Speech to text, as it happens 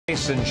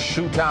And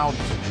shootout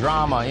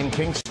drama in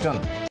Kingston.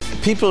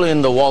 People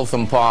in the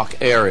Waltham Park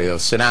area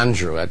of St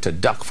Andrew had to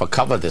duck for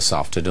cover this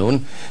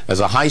afternoon as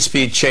a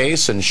high-speed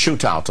chase and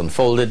shootout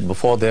unfolded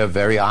before their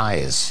very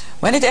eyes.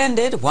 When it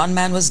ended, one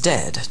man was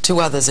dead, 2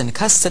 others in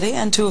custody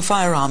and 2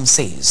 firearms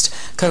seized.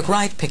 Kirk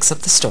Wright picks up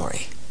the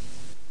story.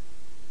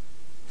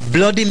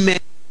 Bloody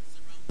men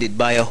surrounded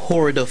by a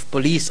horde of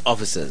police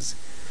officers,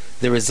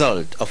 the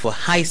result of a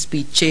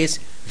high-speed chase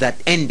that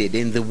ended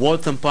in the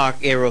Waltham Park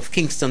area of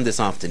Kingston this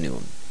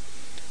afternoon.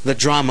 The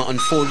drama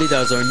unfolded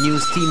as our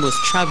news team was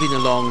traveling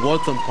along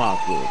Waltham Park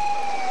Road.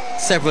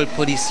 Several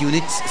police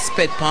units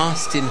sped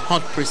past in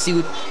hot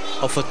pursuit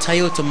of a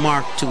Toyota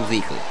Mark II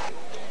vehicle.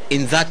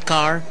 In that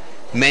car,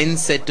 men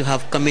said to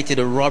have committed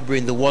a robbery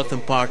in the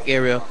Waltham Park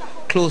area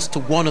close to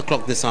 1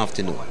 o'clock this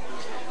afternoon.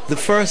 The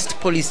first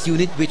police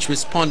unit which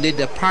responded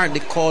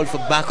apparently called for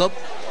backup,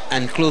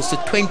 and close to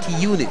 20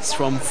 units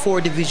from 4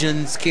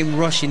 divisions came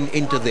rushing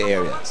into the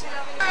areas.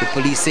 The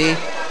police say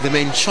the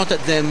men shot at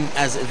them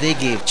as they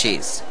gave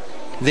chase.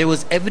 There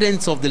was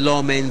evidence of the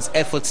lawmen's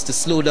efforts to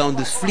slow down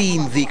the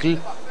fleeing vehicle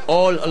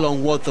all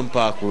along Waltham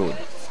Park Road.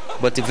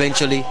 But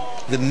eventually,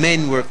 the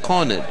men were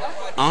cornered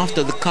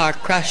after the car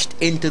crashed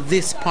into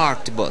this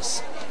parked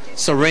bus.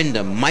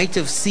 Surrender might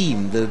have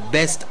seemed the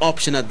best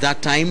option at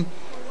that time,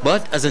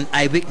 but as an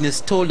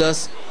eyewitness told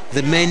us,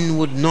 the men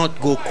would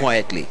not go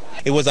quietly.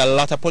 It was a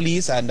lot of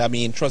police, and I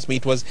mean, trust me,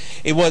 it was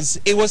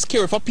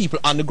scary for people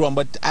on the ground,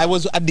 but I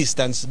was a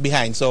distance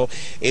behind, so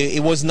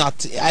it was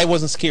not, I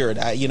wasn't scared,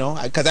 you know,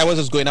 because I was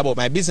just going about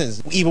my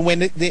business. Even when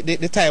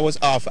the tire was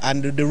off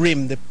and the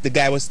rim, the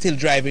guy was still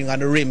driving on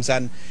the rims,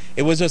 and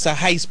it was just a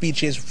high-speed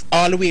chase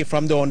all the way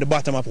from down the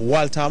bottom of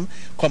Waltham,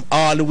 come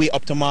all the way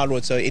up to Mall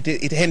Road, so it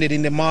ended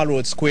in the Mall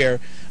Road Square.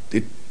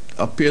 It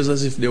appears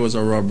as if there was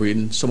a robbery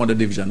in some other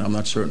division, I'm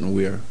not certain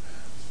where,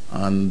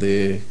 and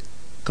the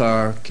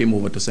car came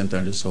over to St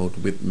Andrew South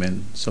with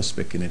men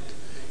suspecting it.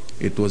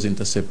 It was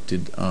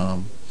intercepted.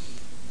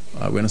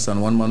 We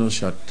understand 1 man was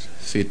shot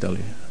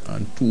fatally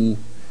and 2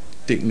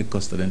 taken into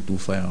custody and 2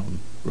 firearms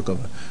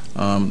recovered.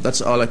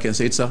 That's all I can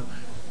say. It's a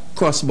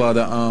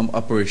cross-border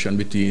operation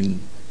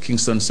between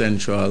Kingston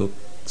Central,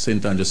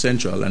 St Andrew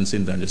Central and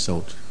St Andrew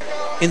South.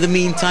 In the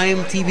meantime,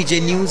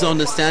 TVJ News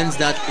understands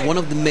that one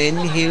of the men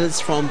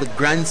hails from the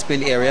Grand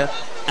Spin area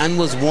and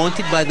was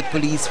wanted by the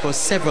police for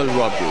several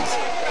robberies.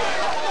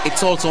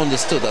 It's also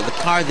understood that the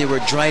car they were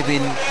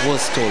driving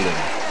was stolen.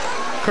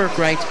 Kirk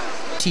Wright,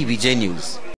 TVJ News.